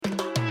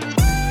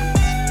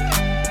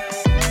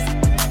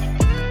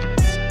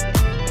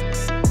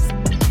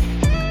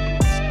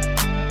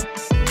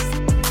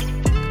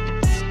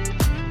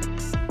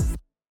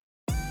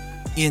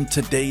In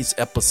today's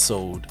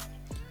episode,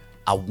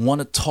 I want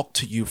to talk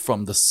to you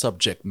from the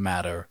subject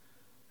matter,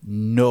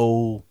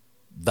 Know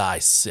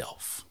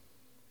Thyself.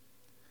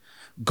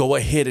 Go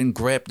ahead and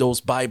grab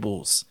those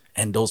Bibles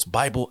and those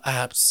Bible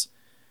apps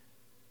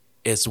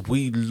as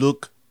we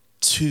look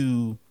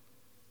to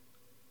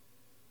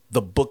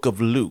the book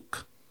of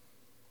Luke,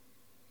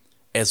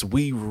 as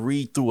we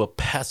read through a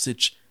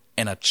passage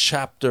and a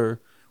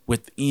chapter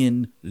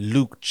within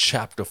Luke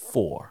chapter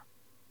 4.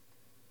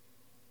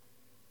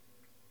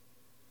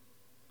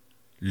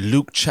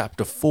 Luke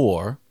chapter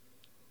 4,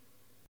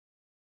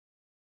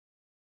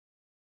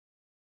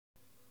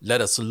 let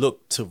us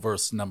look to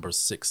verse number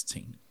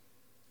 16.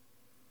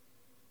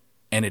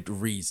 And it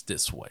reads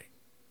this way.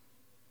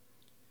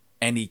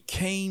 And he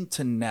came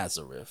to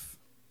Nazareth,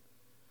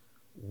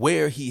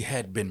 where he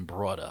had been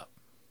brought up.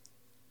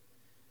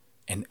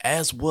 And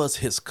as was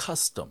his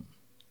custom,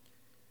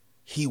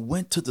 he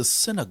went to the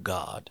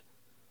synagogue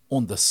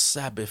on the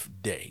Sabbath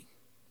day.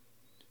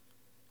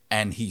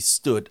 And he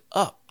stood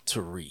up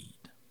to read.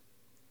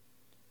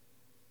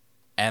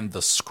 And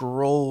the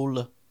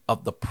scroll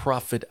of the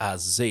prophet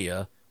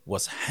Isaiah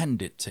was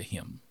handed to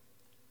him.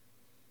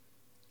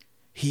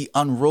 He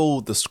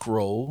unrolled the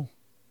scroll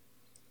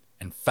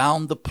and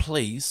found the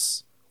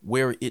place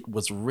where it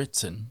was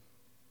written,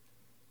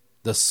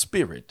 "The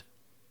Spirit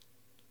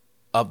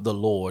of the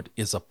Lord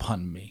is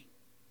upon me,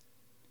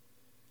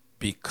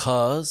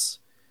 because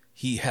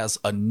he has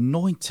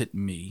anointed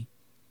me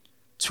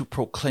to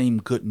proclaim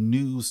good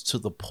news to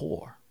the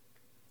poor.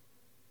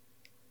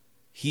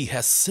 He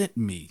has sent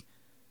me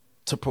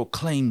to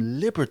proclaim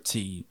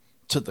liberty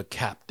to the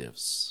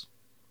captives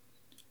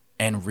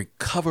and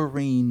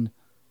recovering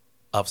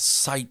of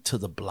sight to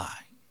the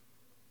blind,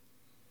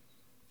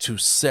 to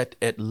set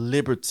at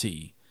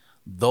liberty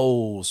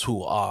those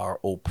who are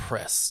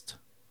oppressed,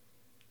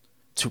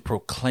 to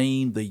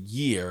proclaim the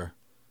year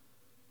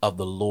of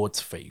the Lord's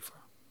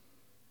favor."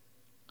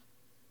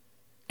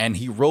 And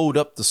he rolled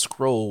up the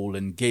scroll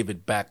and gave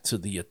it back to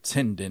the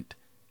attendant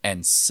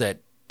and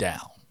sat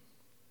down.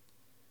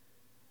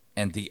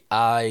 And the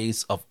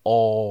eyes of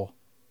all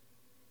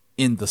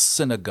in the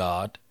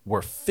synagogue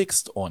were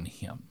fixed on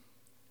him.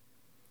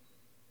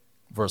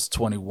 Verse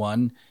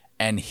 21,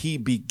 and he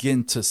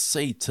began to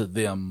say to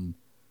them,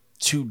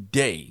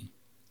 "Today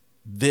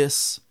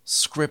this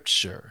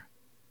scripture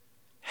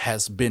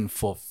has been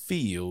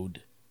fulfilled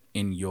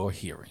in your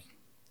hearing."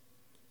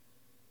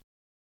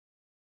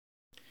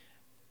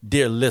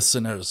 Dear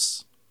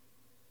listeners,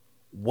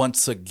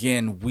 once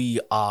again, we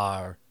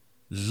are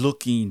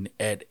looking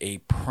at a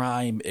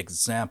prime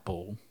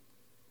example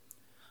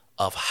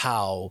of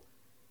how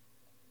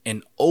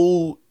an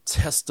Old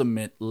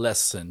Testament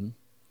lesson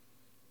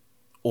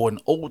or an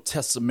Old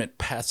Testament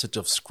passage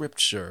of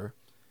scripture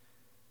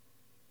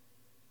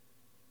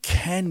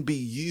can be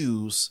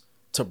used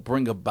to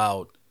bring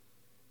about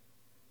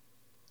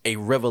a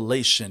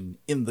revelation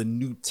in the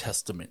New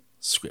Testament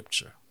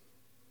scripture.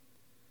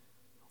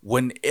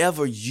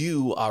 Whenever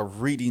you are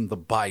reading the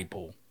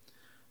Bible,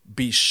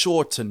 be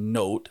sure to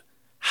note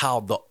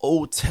how the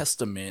Old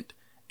Testament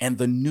and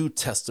the New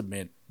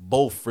Testament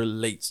both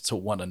relates to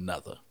one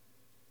another.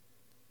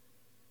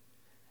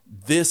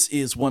 This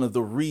is one of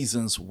the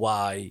reasons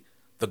why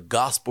the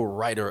gospel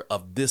writer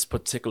of this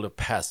particular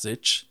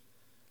passage,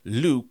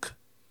 Luke,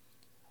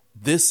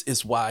 this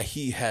is why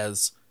he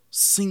has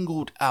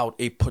singled out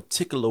a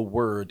particular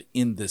word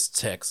in this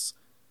text.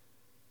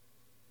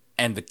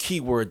 And the key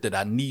word that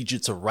I need you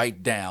to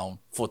write down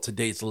for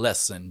today's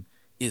lesson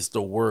is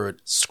the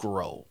word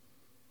scroll.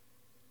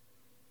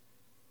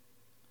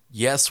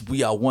 Yes,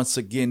 we are once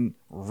again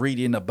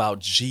reading about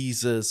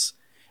Jesus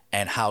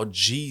and how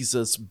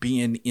Jesus,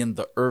 being in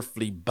the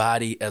earthly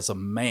body as a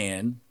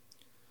man,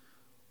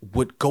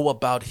 would go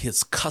about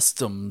his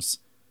customs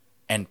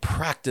and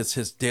practice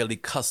his daily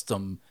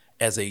custom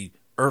as a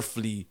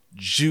earthly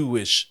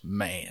Jewish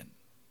man.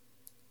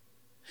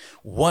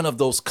 One of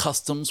those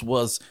customs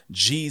was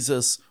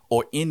Jesus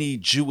or any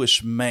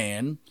Jewish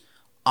man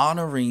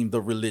honoring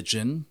the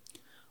religion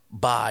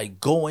by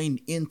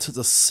going into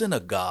the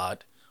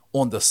synagogue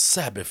on the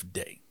Sabbath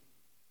day.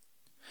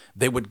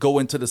 They would go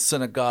into the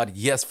synagogue,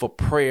 yes, for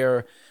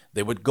prayer.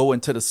 They would go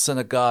into the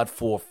synagogue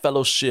for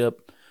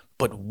fellowship.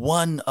 But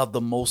one of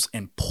the most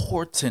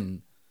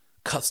important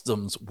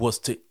customs was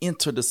to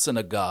enter the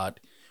synagogue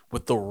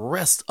with the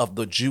rest of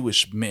the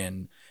Jewish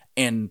men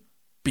and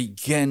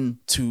begin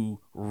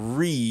to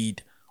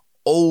read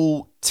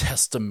Old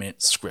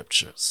Testament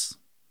scriptures.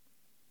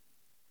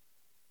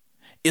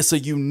 It's a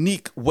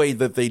unique way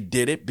that they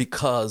did it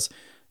because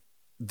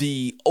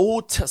the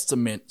Old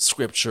Testament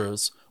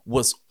scriptures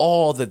was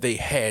all that they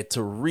had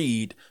to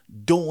read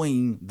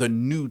during the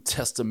New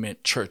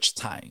Testament church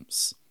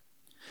times.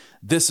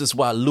 This is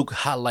why Luke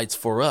highlights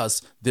for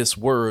us this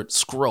word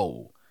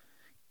scroll.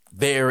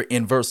 There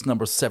in verse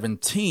number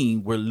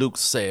 17, where Luke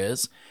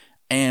says,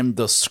 "And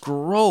the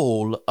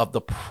scroll of the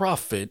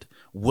prophet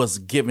was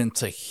given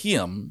to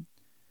him.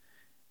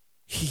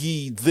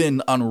 He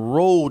then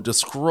unrolled the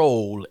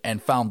scroll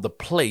and found the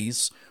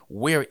place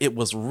where it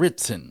was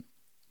written,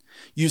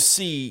 You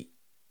see,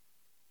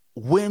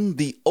 when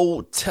the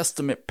Old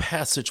Testament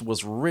passage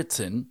was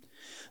written,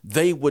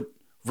 they would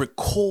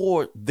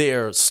record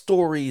their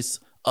stories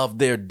of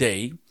their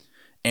day.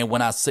 And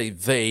when I say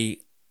they,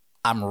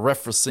 I'm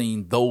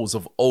referencing those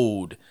of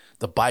old,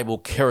 the Bible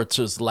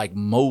characters like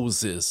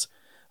Moses,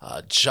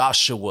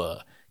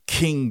 Joshua,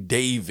 King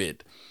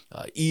David,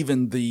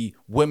 even the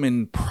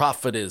women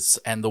prophetess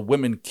and the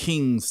women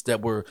kings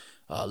that were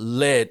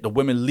the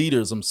women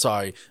leaders,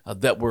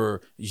 that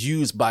were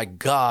used by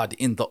God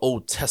in the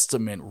Old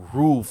Testament,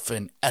 Ruth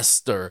and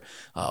Esther,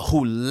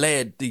 who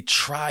led the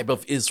tribe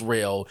of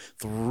Israel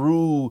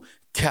through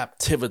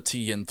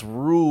captivity and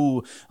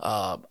through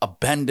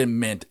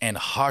abandonment and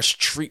harsh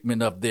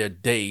treatment of their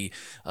day.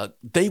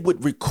 They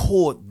would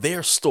record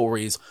their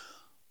stories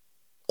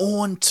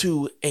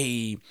onto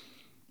a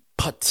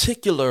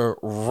particular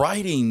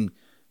writing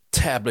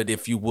tablet,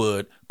 if you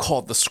would,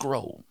 called the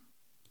scroll.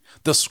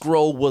 The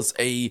scroll was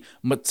a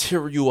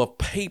material of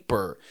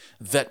paper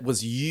that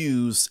was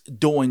used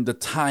during the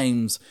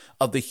times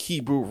of the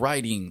Hebrew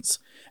writings.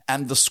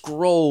 And the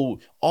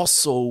scroll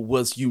also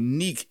was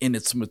unique in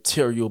its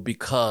material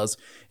because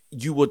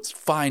you would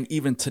find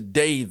even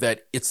today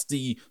that it's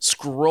the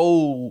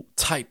scroll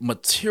type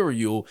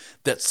material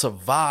that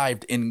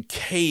survived in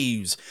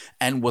caves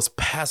and was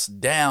passed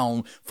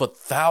down for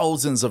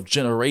thousands of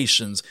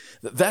generations.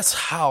 That's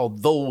how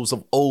those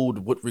of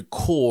old would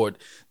record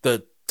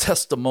the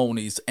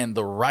testimonies and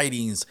the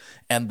writings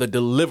and the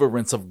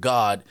deliverance of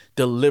God,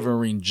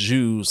 delivering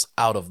Jews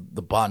out of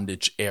the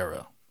bondage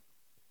era.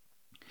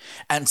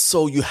 And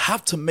so you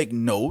have to make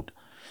note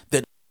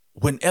that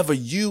whenever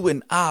you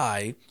and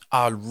I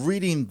are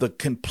reading the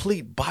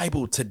complete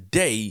Bible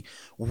today,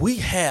 we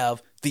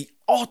have the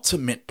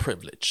ultimate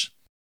privilege.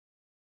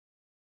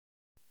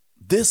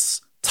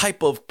 This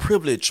type of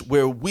privilege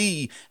where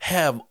we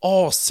have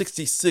all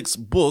 66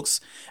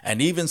 books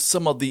and even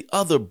some of the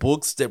other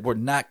books that were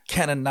not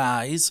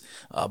canonized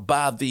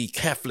by the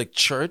Catholic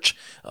Church,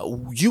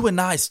 you and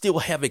I still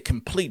have a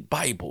complete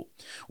Bible.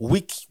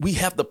 We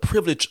have the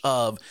privilege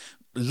of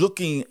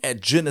looking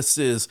at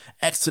Genesis,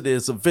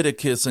 Exodus,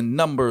 Leviticus, and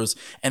Numbers,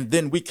 and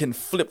then we can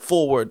flip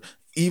forward.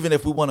 Even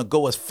if we want to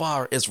go as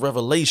far as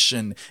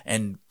Revelation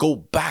and go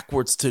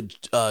backwards to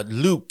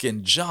Luke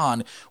and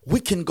John, we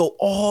can go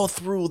all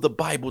through the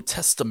Bible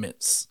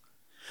testaments.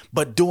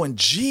 But during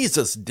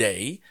Jesus'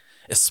 day,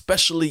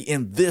 especially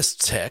in this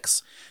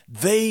text,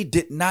 they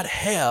did not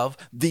have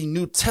the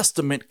New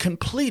Testament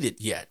completed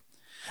yet.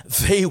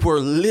 They were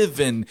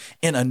living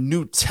in a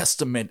New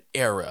Testament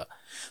era.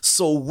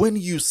 So when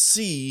you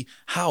see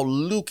how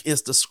Luke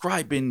is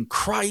describing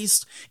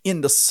Christ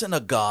in the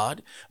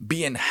synagogue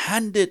being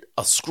handed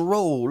a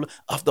scroll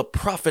of the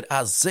prophet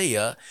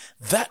Isaiah,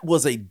 that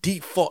was a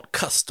default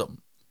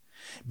custom.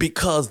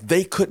 Because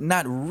they could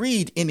not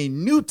read any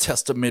New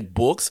Testament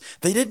books.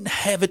 They didn't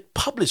have it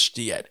published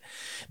yet.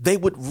 They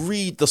would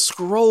read the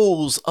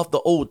scrolls of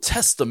the Old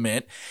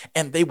Testament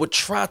and they would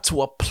try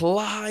to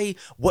apply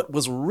what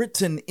was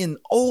written in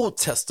Old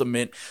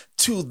Testament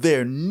to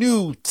their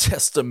New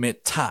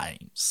Testament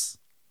times.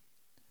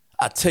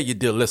 I tell you,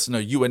 dear listener,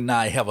 you and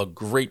I have a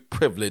great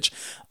privilege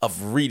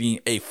of reading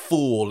a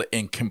full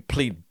and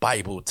complete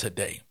Bible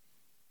today.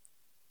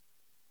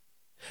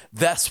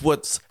 That's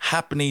what's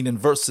happening in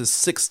verses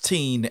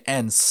 16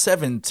 and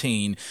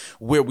 17,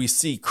 where we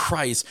see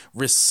Christ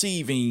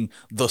receiving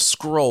the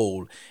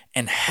scroll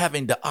and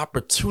having the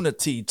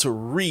opportunity to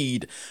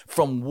read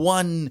from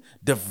one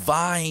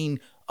divine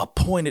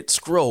appointed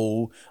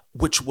scroll,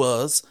 which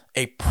was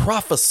a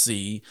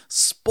prophecy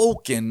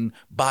spoken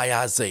by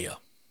Isaiah.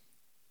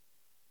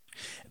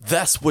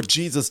 That's what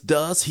Jesus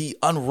does. He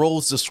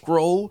unrolls the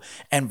scroll,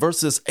 and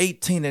verses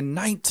 18 and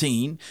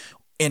 19,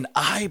 in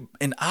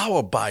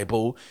our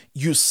Bible,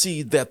 you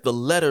see that the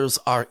letters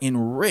are in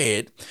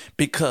red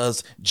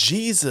because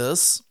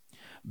Jesus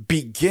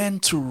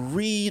began to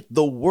read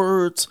the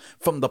words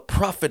from the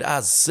prophet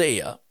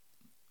Isaiah.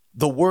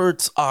 The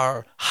words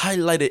are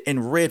highlighted in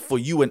red for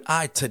you and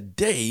I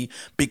today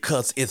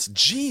because it's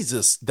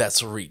Jesus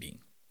that's reading.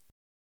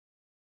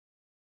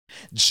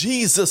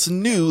 Jesus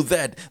knew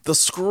that the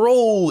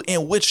scroll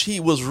in which he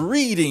was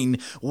reading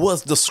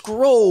was the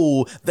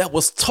scroll that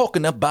was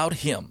talking about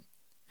him.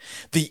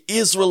 The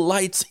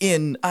Israelites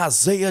in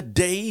Isaiah's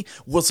day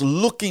was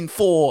looking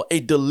for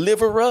a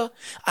deliverer.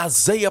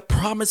 Isaiah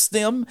promised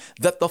them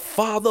that the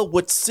Father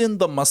would send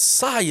the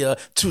Messiah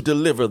to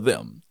deliver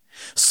them.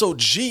 So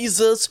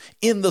Jesus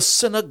in the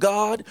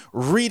synagogue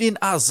reading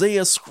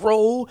Isaiah's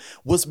scroll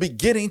was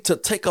beginning to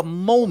take a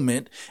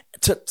moment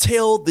to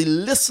tell the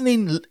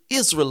listening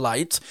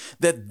Israelites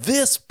that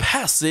this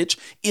passage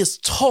is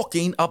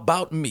talking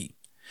about me.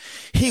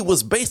 He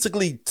was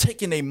basically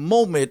taking a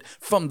moment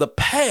from the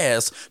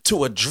past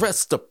to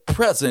address the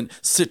present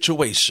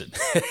situation.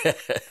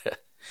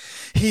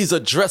 He's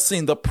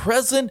addressing the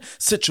present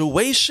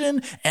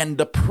situation and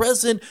the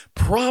present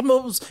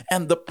problems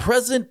and the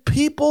present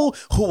people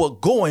who are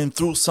going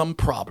through some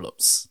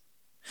problems.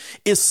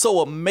 It's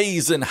so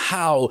amazing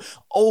how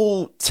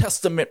Old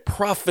Testament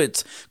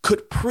prophets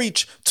could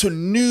preach to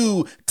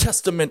New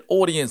Testament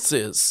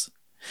audiences.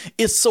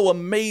 It's so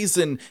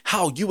amazing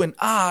how you and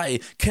I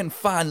can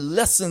find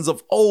lessons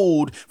of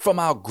old from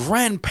our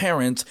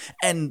grandparents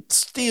and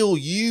still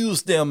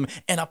use them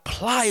and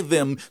apply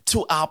them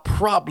to our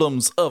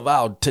problems of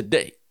our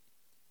today.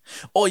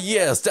 Oh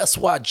yes, that's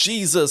why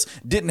Jesus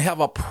didn't have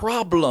a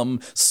problem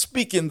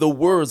speaking the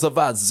words of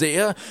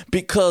Isaiah,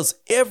 because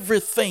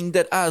everything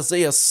that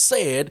Isaiah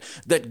said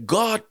that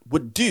God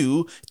would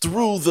do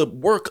through the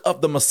work of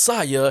the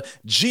Messiah,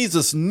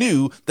 Jesus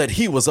knew that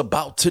he was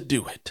about to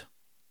do it.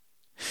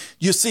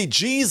 You see,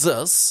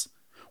 Jesus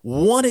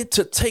wanted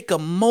to take a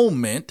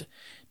moment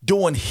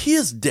during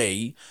his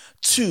day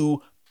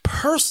to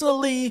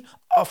personally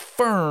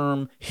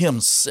affirm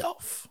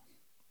himself.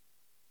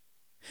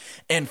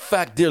 In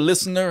fact, dear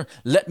listener,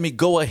 let me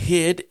go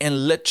ahead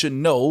and let you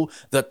know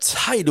the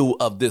title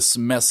of this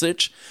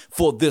message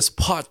for this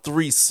part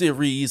 3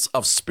 series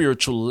of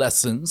spiritual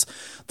lessons.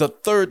 The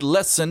third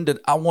lesson that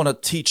I want to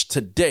teach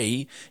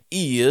today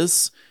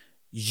is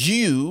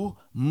you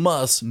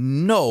must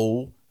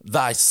know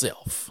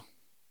thyself.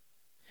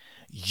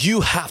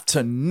 You have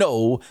to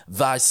know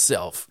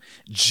thyself.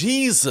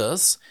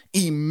 Jesus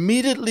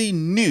immediately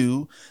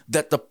knew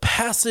that the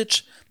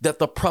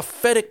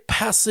prophetic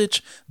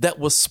passage that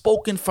was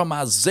spoken from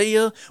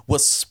Isaiah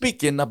was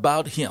speaking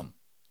about him.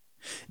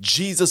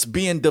 Jesus,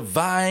 being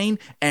divine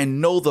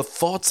and know the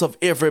thoughts of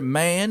every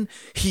man,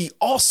 he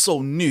also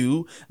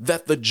knew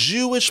that the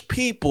Jewish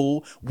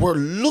people were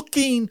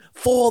looking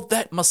for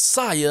that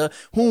Messiah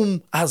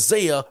whom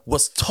Isaiah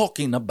was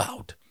talking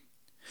about.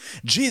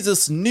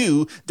 Jesus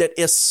knew that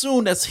as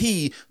soon as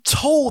he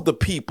told the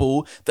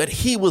people that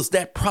he was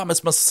that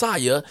promised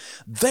Messiah,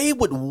 they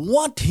would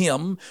want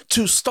him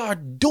to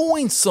start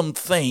doing some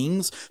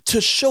things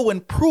to show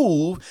and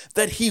prove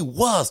that he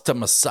was the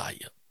Messiah.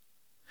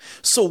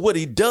 So what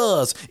he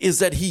does is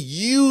that he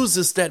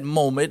uses that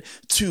moment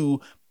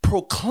to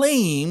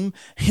proclaim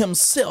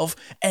himself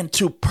and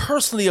to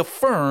personally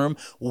affirm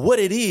what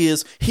it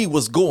is he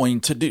was going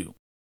to do.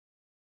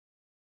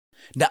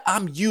 Now,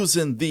 I'm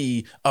using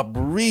the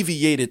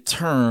abbreviated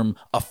term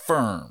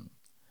affirm,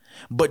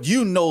 but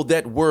you know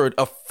that word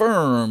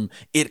affirm,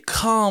 it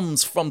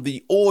comes from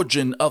the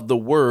origin of the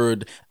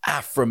word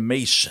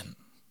affirmation.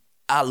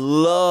 I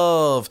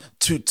love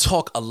to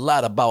talk a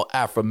lot about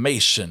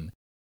affirmation.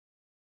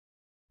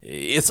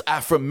 It's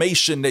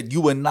affirmation that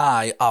you and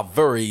I are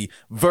very,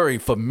 very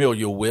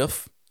familiar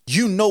with.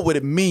 You know what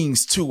it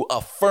means to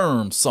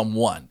affirm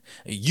someone.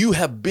 You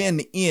have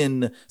been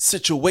in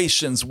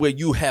situations where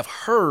you have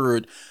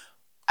heard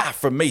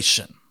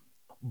affirmation.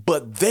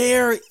 But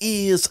there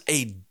is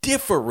a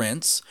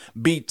difference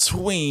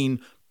between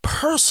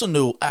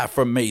personal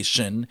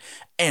affirmation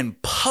and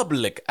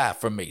public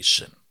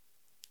affirmation.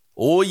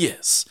 Oh,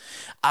 yes.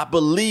 I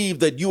believe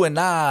that you and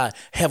I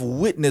have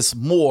witnessed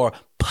more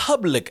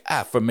public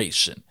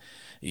affirmation.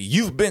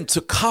 You've been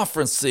to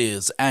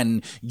conferences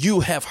and you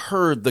have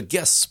heard the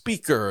guest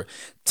speaker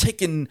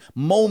taking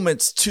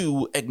moments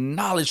to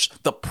acknowledge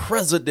the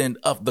president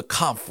of the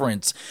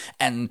conference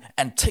and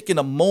taking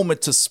a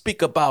moment to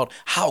speak about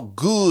how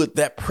good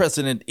that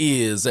president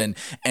is and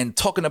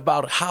talking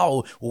about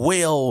how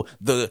well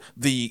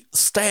the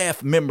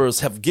staff members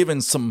have given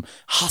some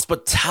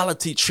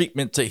hospitality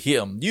treatment to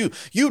him.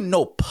 You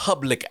know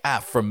public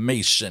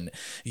affirmation.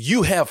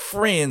 You have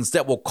friends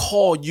that will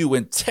call you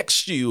and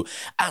text you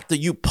after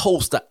you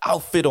post an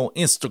outfit on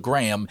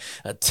Instagram,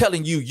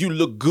 telling you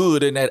look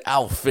good in that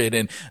outfit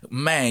and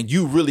man,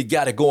 you really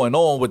got it going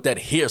on with that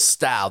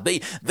hairstyle.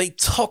 They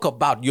talk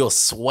about your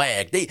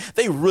swag.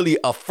 They really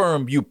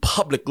affirm you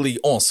publicly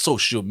on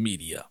social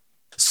media.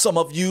 Some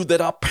of you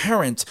that are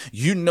parents,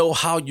 you know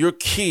how your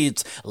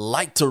kids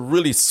like to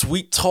really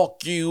sweet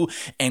talk you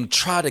and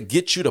try to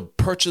get you to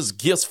purchase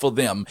gifts for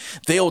them.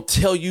 They'll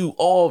tell you,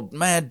 oh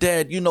man,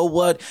 Dad, you know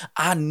what?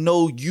 I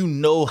know you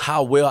know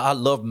how well I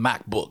love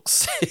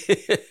MacBooks.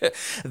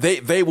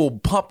 They will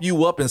pump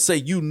you up and say,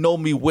 you know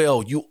me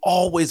well. You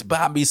always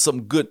buy me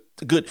some good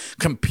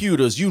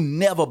computers. You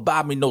never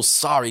buy me no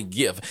sorry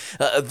gift.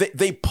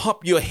 They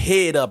pump your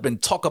head up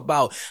and talk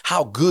about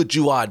how good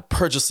you are at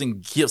purchasing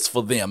gifts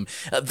for them.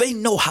 They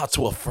know how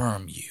to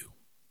affirm you.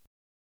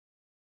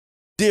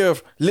 Dear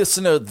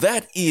listener,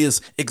 that is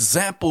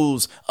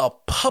examples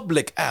of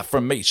public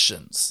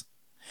affirmations.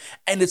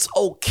 And it's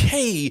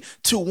okay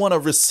to want to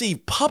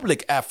receive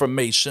public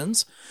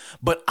affirmations,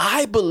 but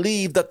I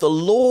believe that the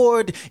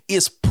Lord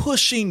is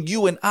pushing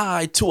you and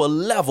I to a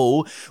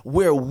level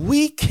where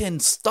we can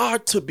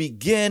start to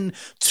begin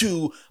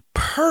to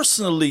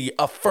personally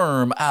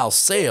affirm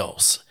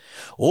ourselves.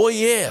 Oh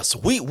yes,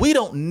 we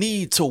don't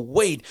need to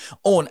wait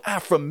on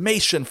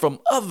affirmation from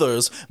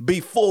others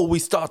before we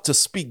start to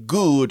speak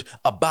good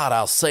about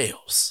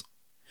ourselves.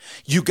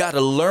 You got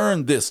to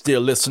learn this, dear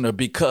listener,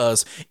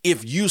 because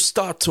if you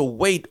start to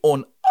wait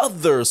on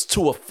others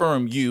to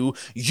affirm you,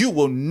 you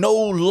will no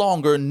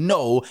longer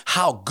know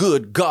how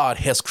good God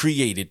has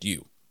created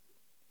you.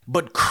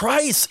 But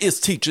Christ is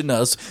teaching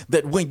us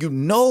that when you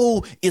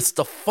know it's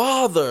the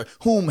Father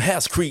whom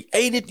has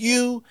created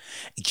you,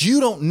 you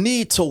don't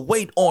need to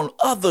wait on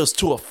others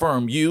to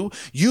affirm you.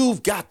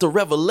 You've got the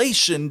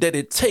revelation that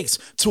it takes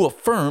to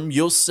affirm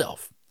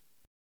yourself.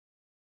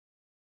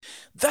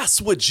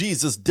 That's what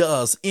Jesus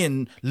does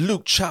in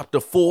Luke chapter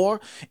 4.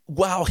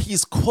 While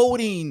he's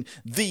quoting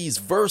these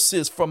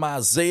verses from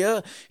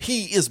Isaiah,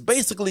 he is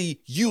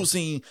basically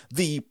using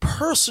the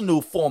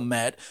personal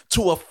format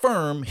to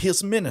affirm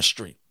his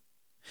ministry.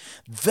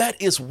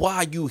 That is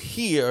why you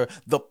hear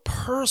the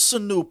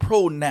personal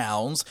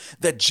pronouns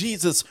that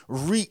Jesus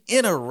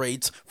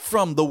reiterates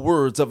from the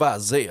words of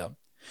Isaiah.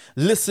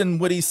 Listen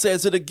what he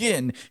says it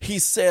again. He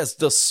says,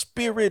 the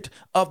Spirit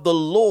of the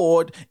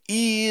Lord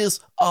is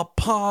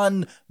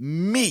upon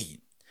me.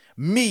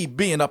 Me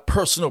being a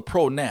personal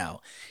pronoun.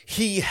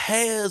 He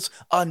has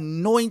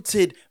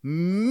anointed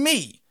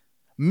me.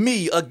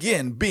 Me,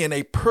 again, being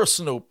a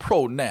personal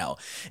pronoun.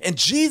 And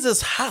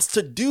Jesus has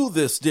to do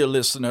this, dear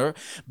listener,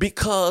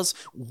 because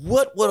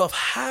what would have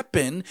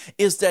happened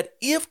is that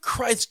if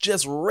Christ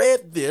just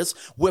read this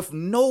with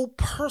no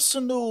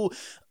personal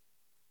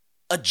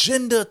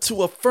agenda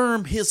to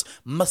affirm his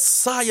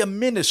Messiah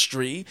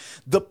ministry,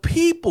 the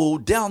people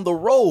down the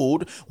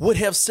road would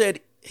have said,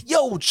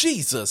 yo,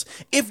 Jesus,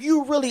 if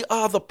you really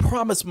are the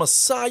promised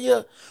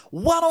Messiah,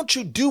 why don't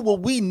you do what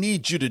we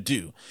need you to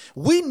do?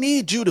 We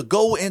need you to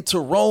go into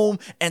Rome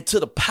and to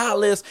the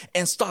palace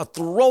and start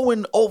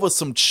throwing over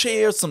some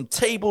chairs, some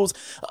tables.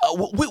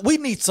 We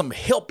need some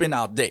help in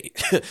our day.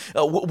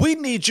 We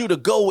need you to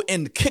go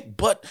and kick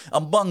butt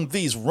among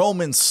these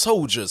Roman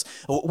soldiers.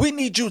 We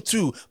need you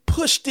to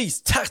push these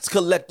tax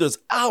collectors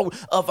out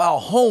of our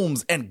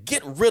homes and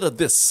get rid of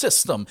this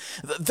system.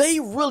 They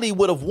really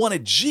would have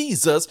wanted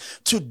Jesus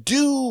to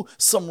do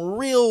some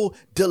real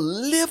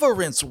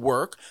deliverance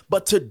work,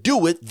 but to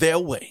do it their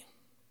way.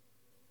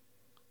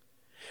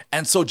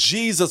 And so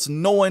Jesus,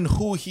 knowing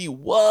who he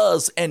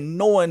was and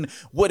knowing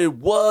what it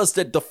was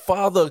that the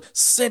Father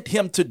sent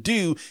him to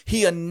do,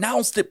 he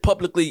announced it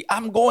publicly.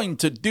 I'm going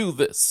to do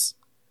this.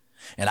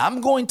 And I'm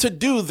going to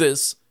do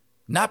this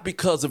not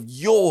because of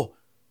your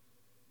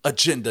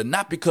agenda,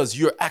 not because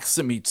you're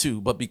asking me to,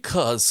 but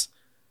because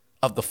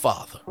of the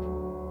Father.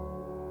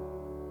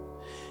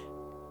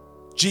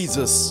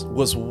 Jesus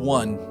was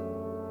one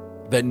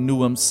that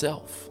knew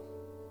himself.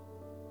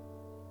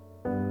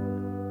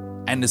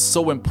 And it's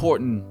so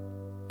important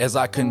as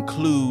I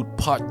conclude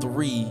part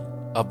 3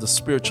 of the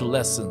spiritual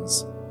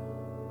lessons.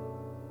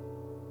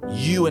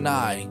 You and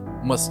I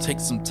must take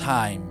some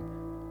time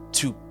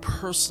to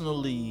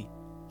personally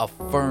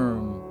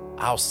affirm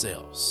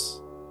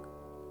ourselves.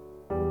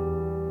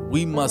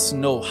 We must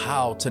know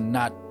how to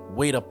not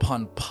wait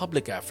upon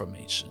public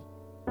affirmation.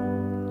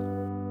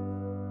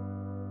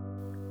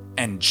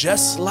 And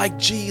just like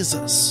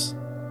Jesus,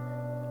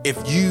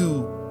 if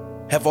you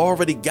have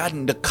already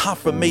gotten the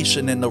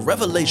confirmation and the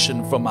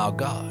revelation from our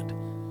God,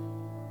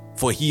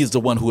 for he is the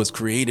one who has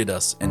created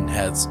us and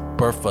has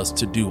birthed us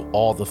to do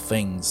all the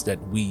things that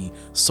we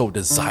so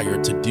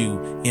desire to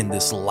do in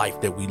this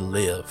life that we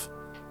live.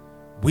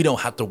 We don't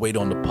have to wait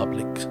on the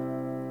public.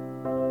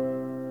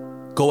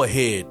 Go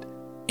ahead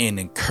and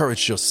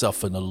encourage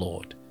yourself in the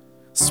Lord.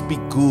 Speak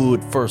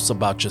good first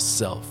about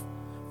yourself.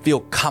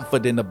 Feel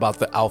confident about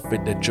the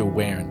outfit that you're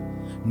wearing.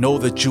 Know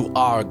that you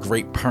are a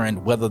great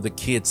parent, whether the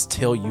kids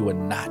tell you or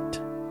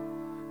not.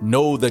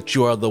 Know that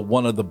you are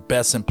one of the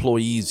best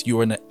employees.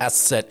 You're an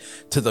asset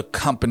to the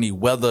company,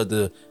 whether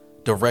the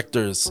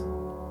directors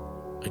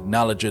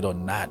acknowledge it or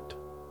not.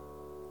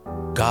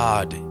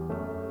 God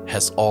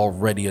has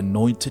already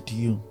anointed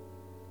you.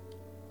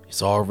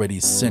 He's already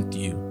sent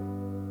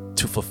you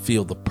to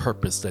fulfill the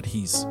purpose that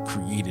he's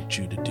created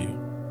you to do.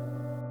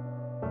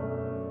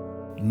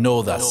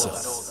 Know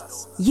thyself.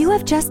 You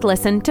have just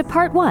listened to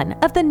part 1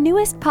 of the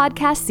newest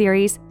podcast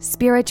series,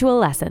 Spiritual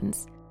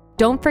Lessons.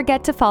 Don't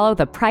forget to follow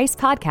the Price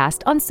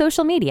Podcast on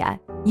social media.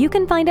 You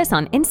can find us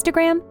on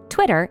Instagram,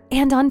 Twitter,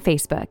 and on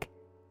Facebook.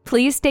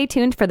 Please stay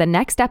tuned for the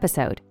next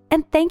episode,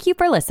 and thank you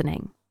for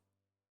listening.